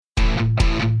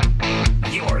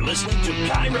listening to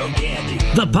Chiro Candy,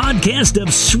 the podcast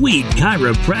of sweet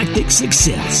chiropractic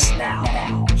success.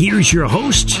 Now, here's your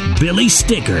host, Billy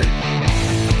Sticker.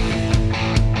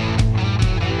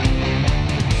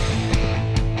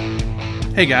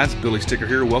 Hey guys, Billy Sticker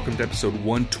here. Welcome to episode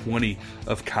 120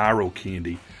 of Chiro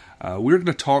Candy. We're going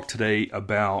to talk today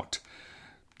about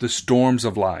the storms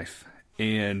of life.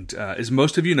 And as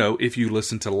most of you know, if you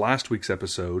listened to last week's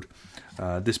episode,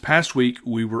 this past week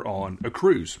we were on a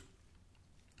cruise.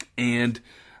 And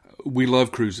we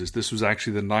love cruises. This was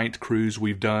actually the 9th cruise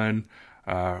we've done.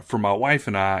 For my wife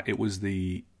and I, it was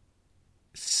the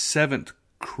 7th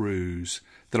cruise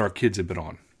that our kids have been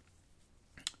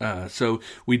on. So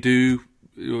we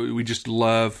just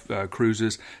love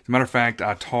cruises. As a matter of fact,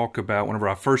 I talk about whenever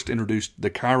I first introduced the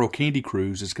Chiro Candy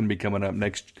Cruise, it's going to be coming up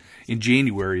next in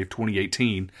January of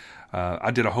 2018.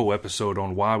 I did a whole episode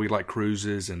on why we like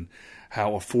cruises and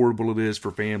how affordable it is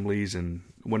for families, and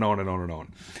went on and on and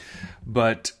on.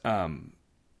 But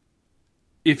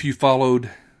if you followed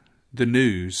the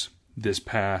news this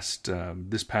past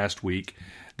week,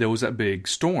 there was that big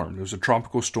storm. There was a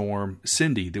tropical storm,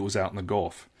 Cindy, that was out in the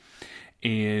Gulf.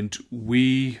 And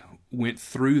we went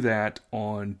through that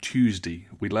on Tuesday.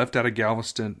 We left out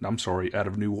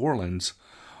of New Orleans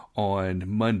on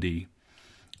Monday.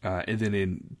 And then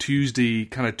in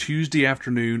Tuesday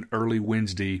afternoon, early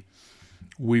Wednesday,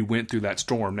 we went through that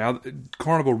storm. Now,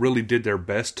 Carnival really did their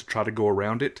best to try to go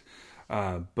around it.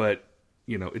 But,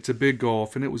 you know, it's a big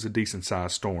Gulf and it was a decent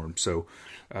sized storm. So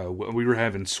we were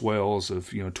having swells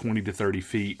of, 20 to 30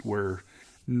 feet where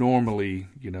normally,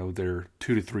 they're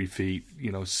 2 to 3 feet,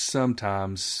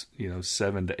 sometimes,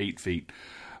 7 to 8 feet.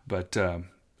 But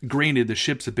granted, the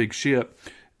ship's a big ship.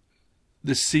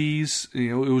 The seas,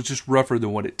 it was just rougher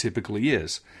than what it typically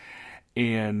is.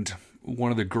 And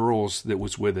one of the girls that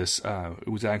was with us, it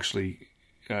was actually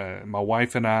my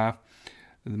wife and I,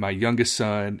 my youngest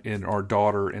son, and our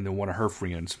daughter, and then one of her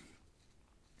friends.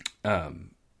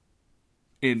 And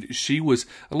she was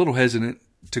a little hesitant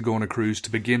to go on a cruise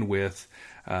to begin with,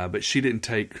 but she didn't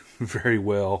take very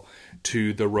well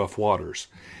to the rough waters,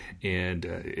 and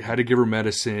had to give her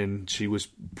medicine. She was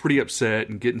pretty upset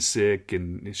and getting sick,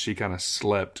 and she kind of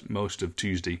slept most of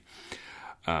Tuesday.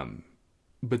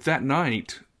 But that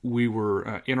night we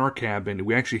were in our cabin.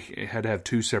 We actually had to have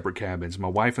 2 separate cabins. My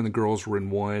wife and the girls were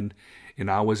in one, and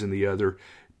I was in the other.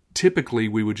 Typically,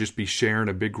 we would just be sharing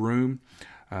a big room.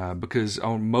 Because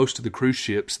on most of the cruise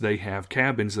ships, they have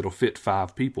cabins that'll fit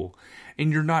 5 people.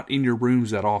 And you're not in your rooms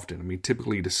that often. I mean,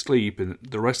 typically to sleep, and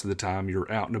the rest of the time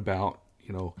you're out and about,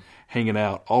 hanging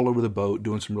out all over the boat,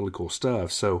 doing some really cool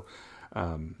stuff. So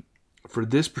for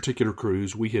this particular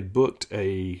cruise, we had booked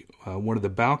one of the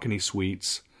balcony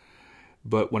suites.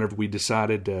 But whenever we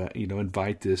decided to,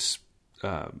 invite this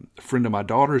friend of my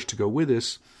daughter's to go with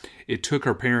us, it took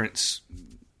her parents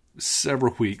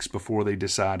several weeks before they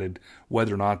decided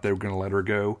whether or not they were going to let her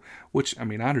go, which, I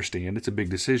understand. It's a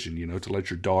big decision, to let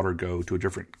your daughter go to a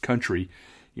different country,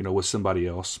 with somebody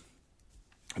else.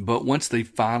 But once they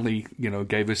finally,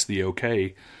 gave us the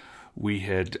okay, we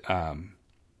had,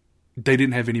 they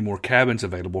didn't have any more cabins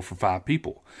available for 5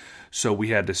 people. So we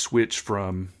had to switch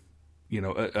from,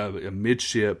 a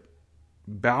midship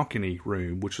balcony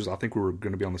room, which was, I think we were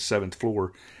going to be on the 7th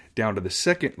floor, down to the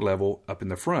 2nd level up in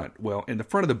the front. Well, in the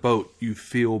front of the boat, you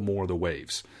feel more of the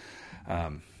waves.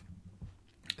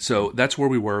 So that's where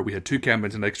we were. We had 2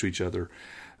 cabins next to each other.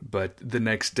 But the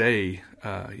next day,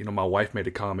 my wife made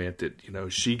a comment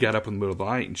that, she got up in the middle of the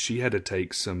night and she had to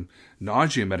take some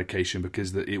nausea medication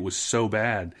because it was so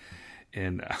bad.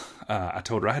 And I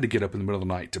told her I had to get up in the middle of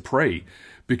the night to pray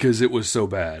because it was so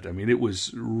bad. It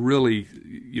was really,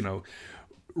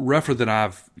 rougher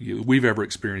than we've ever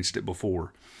experienced it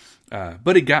before.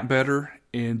 But it got better,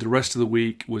 and the rest of the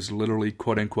week was literally,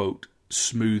 quote unquote,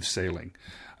 smooth sailing.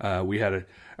 We had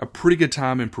a pretty good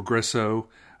time in Progreso.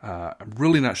 I'm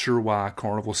really not sure why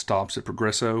Carnival stops at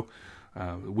Progreso.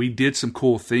 We did some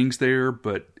cool things there,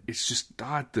 but it's just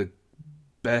not the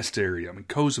best area.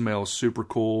 Cozumel is super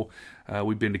cool.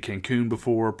 We've been to Cancun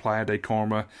before, Playa del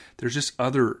Carmen. There's just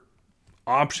other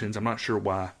options. I'm not sure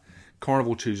why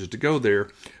Carnival chooses to go there,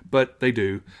 but they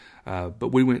do.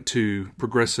 But we went to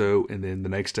Progreso, and then the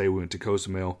next day we went to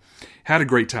Cozumel. Had a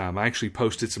great time. I actually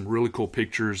posted some really cool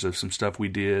pictures of some stuff we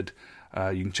did.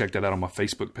 You can check that out on my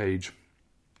Facebook page.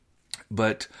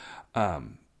 But I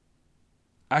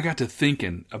got to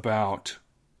thinking about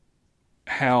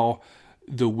how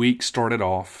the week started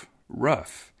off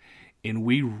rough, and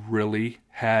we really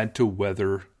had to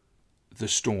weather the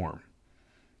storm.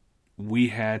 We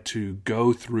had to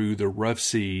go through the rough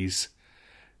seas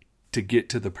to get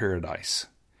to the paradise.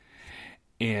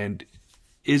 And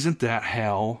isn't that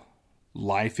how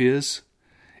life is?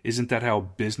 Isn't that how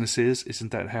business is?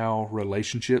 Isn't that how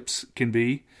relationships can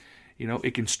be?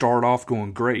 It can start off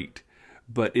going great,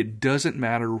 but it doesn't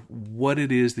matter what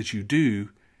it is that you do,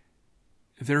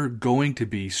 there are going to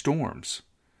be storms.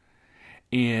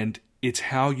 And it's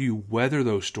how you weather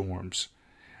those storms.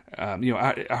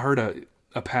 I heard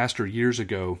a pastor years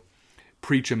ago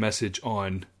preach a message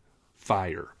on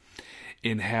fire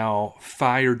and how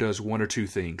fire does one or two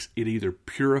things. It either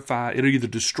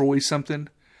destroys something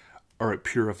or it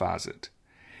purifies it.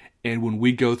 And when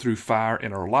we go through fire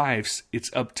in our lives,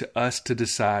 it's up to us to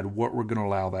decide what we're going to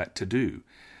allow that to do.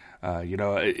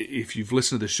 If you've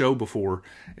listened to the show before,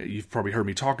 you've probably heard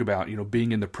me talk about,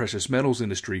 being in the precious metals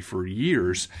industry for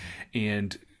years.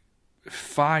 And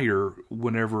fire,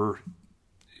 whenever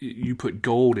you put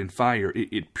gold in fire,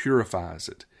 it purifies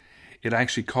it. It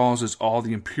actually causes all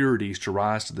the impurities to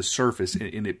rise to the surface,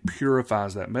 and it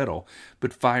purifies that metal.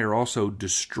 But fire also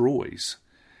destroys.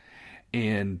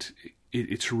 And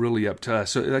it's really up to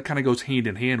us. So that kind of goes hand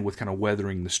in hand with kind of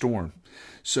weathering the storm.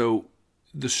 So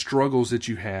the struggles that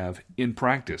you have in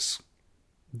practice,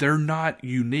 they're not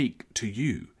unique to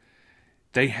you.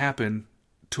 They happen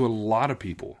to a lot of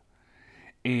people.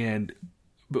 And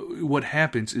what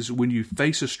happens is when you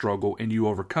face a struggle and you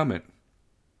overcome it,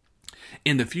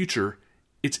 in the future,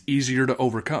 it's easier to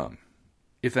overcome,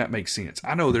 if that makes sense.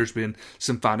 I know there's been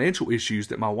some financial issues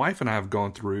that my wife and I have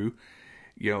gone through,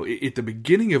 at the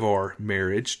beginning of our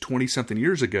marriage, 20-something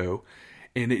years ago,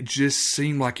 and it just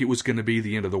seemed like it was going to be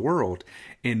the end of the world.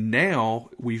 And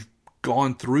now we've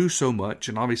gone through so much,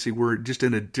 and obviously we're just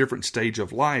in a different stage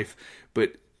of life,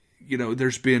 but,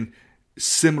 there's been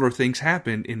similar things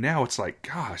happen, and now it's like,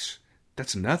 gosh,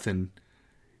 that's nothing,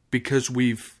 because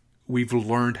we've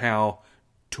learned how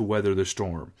to weather the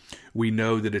storm. We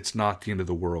know that it's not the end of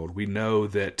the world. We know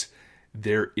that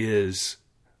there is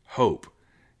hope.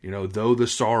 Though the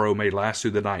sorrow may last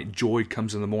through the night, joy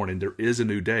comes in the morning. There is a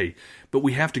new day. But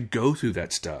we have to go through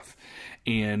that stuff.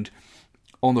 And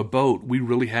on the boat, we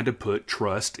really had to put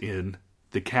trust in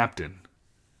the captain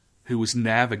who was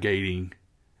navigating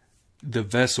the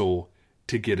vessel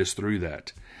to get us through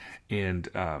that. And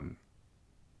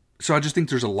so I just think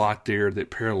there's a lot there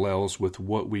that parallels with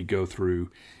what we go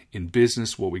through in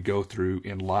business, what we go through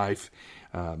in life.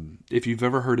 If you've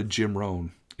ever heard of Jim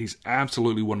Rohn, he's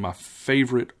absolutely one of my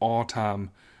favorite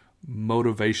all-time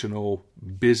motivational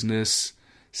business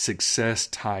success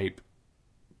type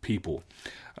people.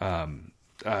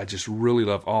 I just really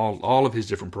love all of his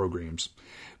different programs.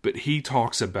 But he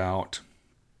talks about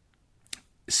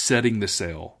setting the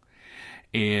sail.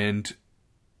 And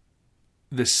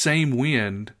the same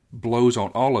wind blows on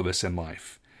all of us in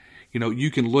life.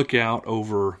 You can look out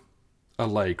over a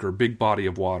lake or a big body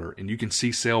of water and you can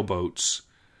see sailboats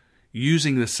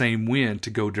using the same wind to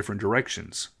go different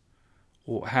directions.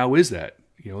 Well, how is that?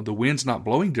 The wind's not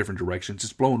blowing different directions,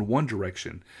 it's blowing one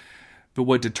direction. But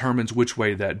what determines which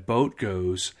way that boat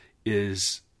goes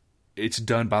is it's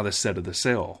done by the set of the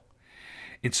sail.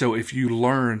 And so if you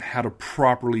learn how to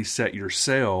properly set your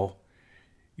sail,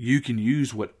 you can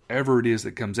use whatever it is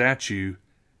that comes at you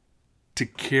to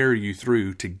carry you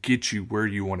through, to get you where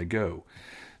you want to go.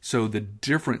 So the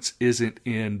difference isn't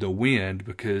in the wind,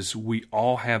 because we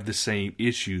all have the same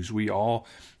issues. We all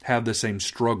have the same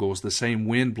struggles. The same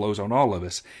wind blows on all of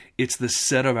us. It's the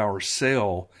set of our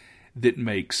sail that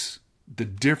makes the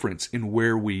difference in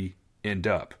where we end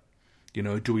up.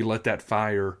 Do we let that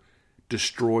fire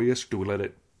destroy us? Do we let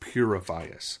it purify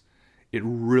us? It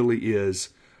really is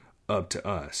up to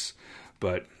us.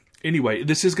 But anyway,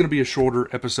 this is going to be a shorter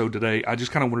episode today. I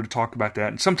just kind of wanted to talk about that.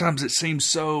 And sometimes it seems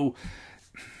so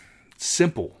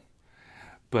simple,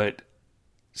 but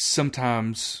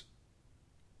sometimes,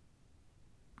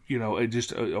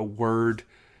 just a word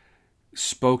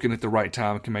spoken at the right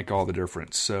time can make all the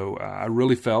difference. So I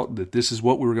really felt that this is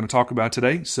what we were going to talk about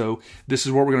today. So this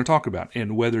is what we're going to talk about.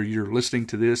 And whether you're listening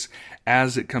to this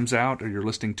as it comes out or you're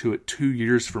listening to it 2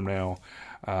 years from now,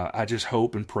 I just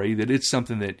hope and pray that it's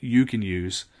something that you can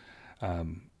use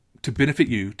to benefit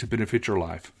you, to benefit your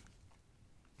life.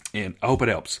 And I hope it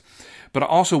helps. But I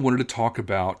also wanted to talk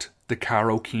about the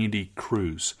Cairo Candy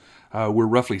Cruise. We're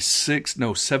roughly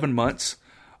 7 months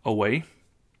away.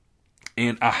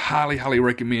 And I highly, highly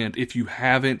recommend, if you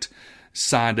haven't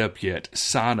signed up yet,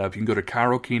 sign up. You can go to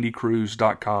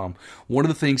CairoCandyCruise.com. One of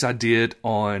the things I did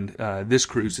on this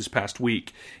cruise this past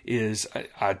week is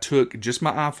I took just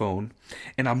my iPhone,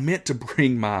 and I meant to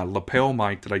bring my lapel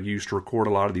mic that I use to record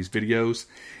a lot of these videos,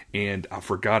 and I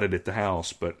forgot it at the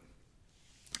house, but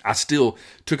I still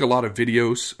took a lot of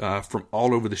videos from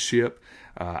all over the ship.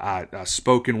 I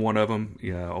spoke in one of them.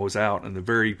 I was out in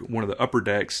one of the upper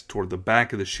decks toward the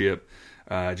back of the ship,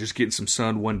 just getting some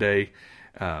sun one day.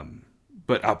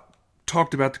 But I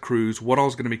talked about the cruise, what all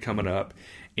is going to be coming up,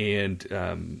 and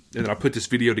then I put this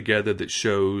video together that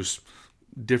shows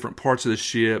different parts of the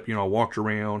ship. I walked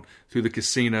around through the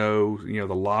casino,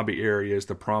 the lobby areas,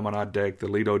 the promenade deck, the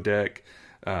Lido deck.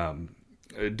 I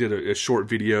did a short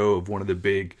video of one of the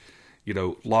big,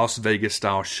 Las Vegas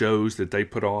style shows that they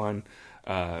put on.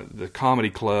 The comedy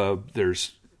club.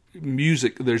 There's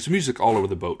music all over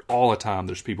the boat all the time.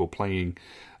 There's people playing,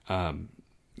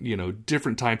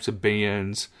 different types of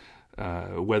bands,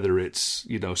 whether it's,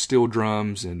 steel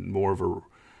drums and more of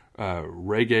a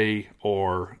reggae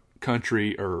or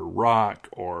country or rock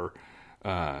or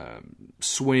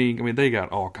swing. I mean, they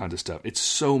got all kinds of stuff. It's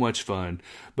so much fun.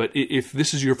 But if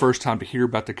this is your first time to hear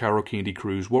about the Cairo Candy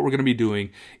Cruise, what we're going to be doing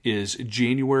is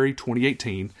January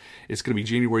 2018. It's going to be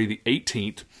January the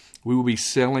 18th. We will be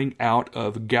sailing out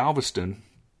of Galveston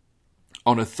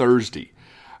on a Thursday.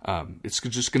 It's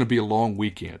just going to be a long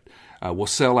weekend. We'll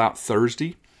sail out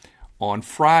Thursday. On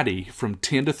Friday from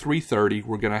 10 to 3:30,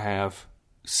 we're going to have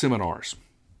seminars.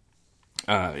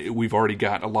 We've already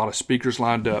got a lot of speakers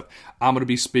lined up. I'm going to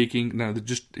be speaking. Now,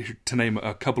 just to name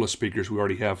a couple of speakers we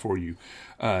already have for you.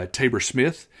 Tabor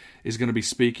Smith is going to be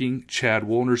speaking. Chad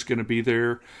Woolner is going to be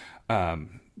there.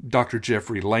 Dr.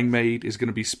 Jeffrey Langmaid is going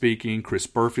to be speaking. Chris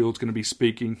Burfield is going to be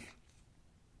speaking.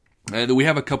 We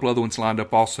have a couple other ones lined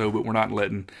up also, but we're not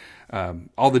letting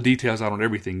all the details out on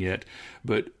everything yet.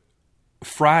 But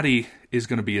Friday is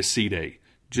going to be a sea day.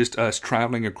 Just us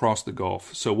traveling across the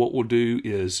Gulf. So what we'll do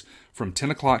is from 10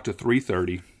 o'clock to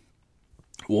 3:30,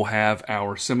 we'll have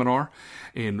our seminar.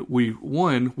 And we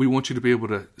want you to be able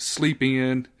to sleep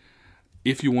in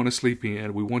if you want to sleep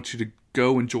in. We want you to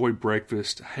go enjoy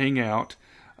breakfast, hang out,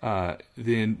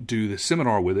 then do the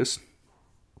seminar with us.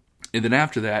 And then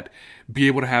after that, be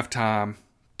able to have time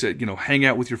to, hang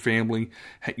out with your family,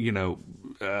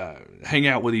 hang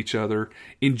out with each other,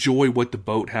 enjoy what the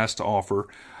boat has to offer.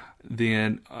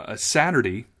 Then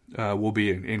Saturday will be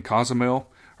in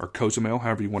Cozumel, or Cozumel,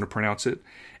 however you want to pronounce it.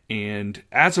 And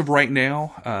as of right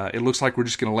now, it looks like we're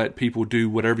just going to let people do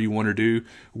whatever you want to do.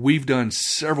 We've done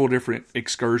several different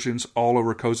excursions all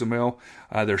over Cozumel.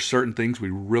 There's certain things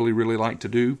we really, really like to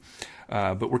do.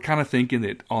 But we're kind of thinking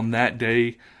that on that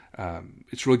day,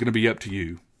 it's really going to be up to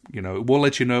you. We'll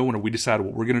let you know when we decide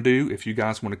what we're going to do. If you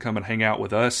guys want to come and hang out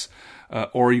with us,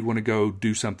 or you want to go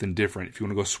do something different. If you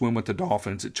want to go swim with the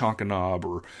dolphins at Chonka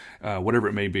or whatever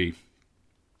it may be,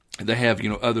 they have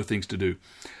other things to do.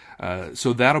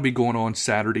 So that'll be going on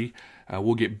Saturday.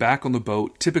 We'll get back on the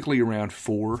boat typically around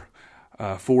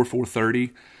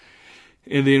 4:30,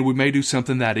 and then we may do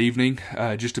something that evening,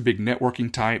 just a big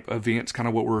networking type event. It's kind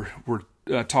of what we're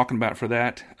talking about for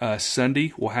that.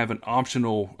 Sunday, we'll have an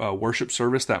optional worship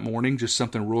service that morning, just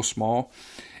something real small.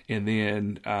 And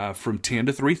then from 10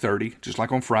 to 3:30, just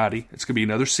like on Friday, it's going to be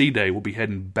another sea day. We'll be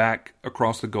heading back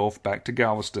across the Gulf, back to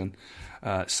Galveston.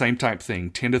 Same type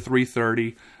thing, 10 to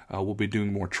 3:30. We'll be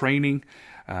doing more training.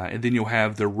 And then you'll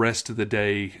have the rest of the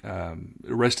day,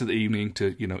 the rest of the evening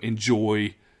to,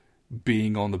 enjoy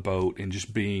being on the boat and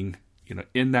just being,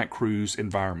 in that cruise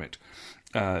environment.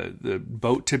 The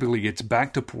boat typically gets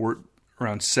back to port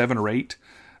around 7 or 8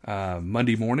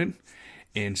 Monday morning.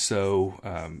 And so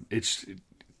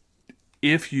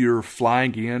if you're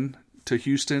flying in to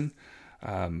Houston,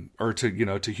 or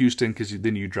to Houston, because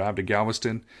then you drive to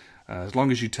Galveston, as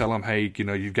long as you tell them, hey,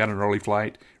 you've got an early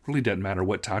flight, it really doesn't matter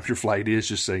what time your flight is.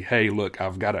 Just say, hey, look,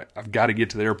 I've got to get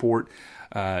to the airport.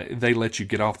 They let you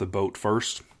get off the boat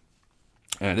first.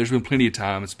 There's been plenty of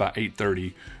time. It's about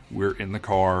 8:30. We're in the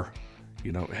car,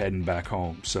 heading back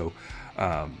home. So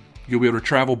you'll be able to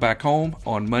travel back home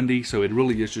on Monday. So it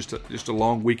really is just a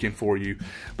long weekend for you.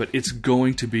 But it's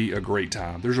going to be a great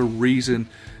time. There's a reason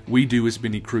we do as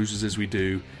many cruises as we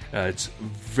do. It's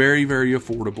very, very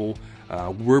affordable.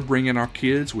 We're bringing our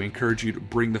kids. We encourage you to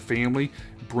bring the family,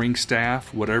 bring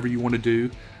staff, whatever you want to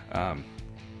do.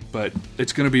 But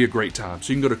it's going to be a great time.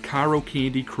 So you can go to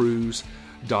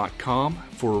CairoCandyCruise.com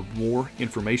for more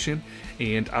information.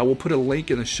 And I will put a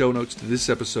link in the show notes to this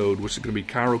episode, which is going to be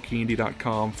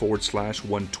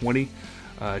CairoCandy.com/120,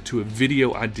 to a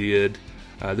video I did.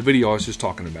 The video I was just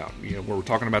talking about, where we're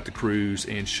talking about the cruise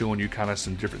and showing you kind of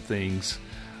some different things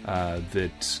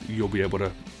that you'll be able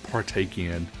to partake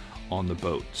in on the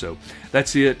boat. So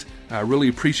that's it. I really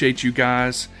appreciate you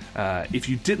guys. If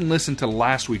you didn't listen to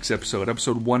last week's episode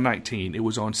 119, it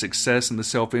was on success and the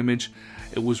self-image.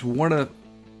 It was one of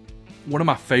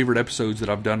my favorite episodes that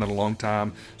I've done in a long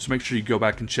time. So make sure you go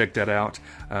back and check that out.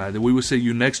 Then we will see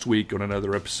you next week on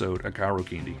another episode of Cairo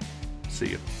Candy. See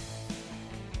you.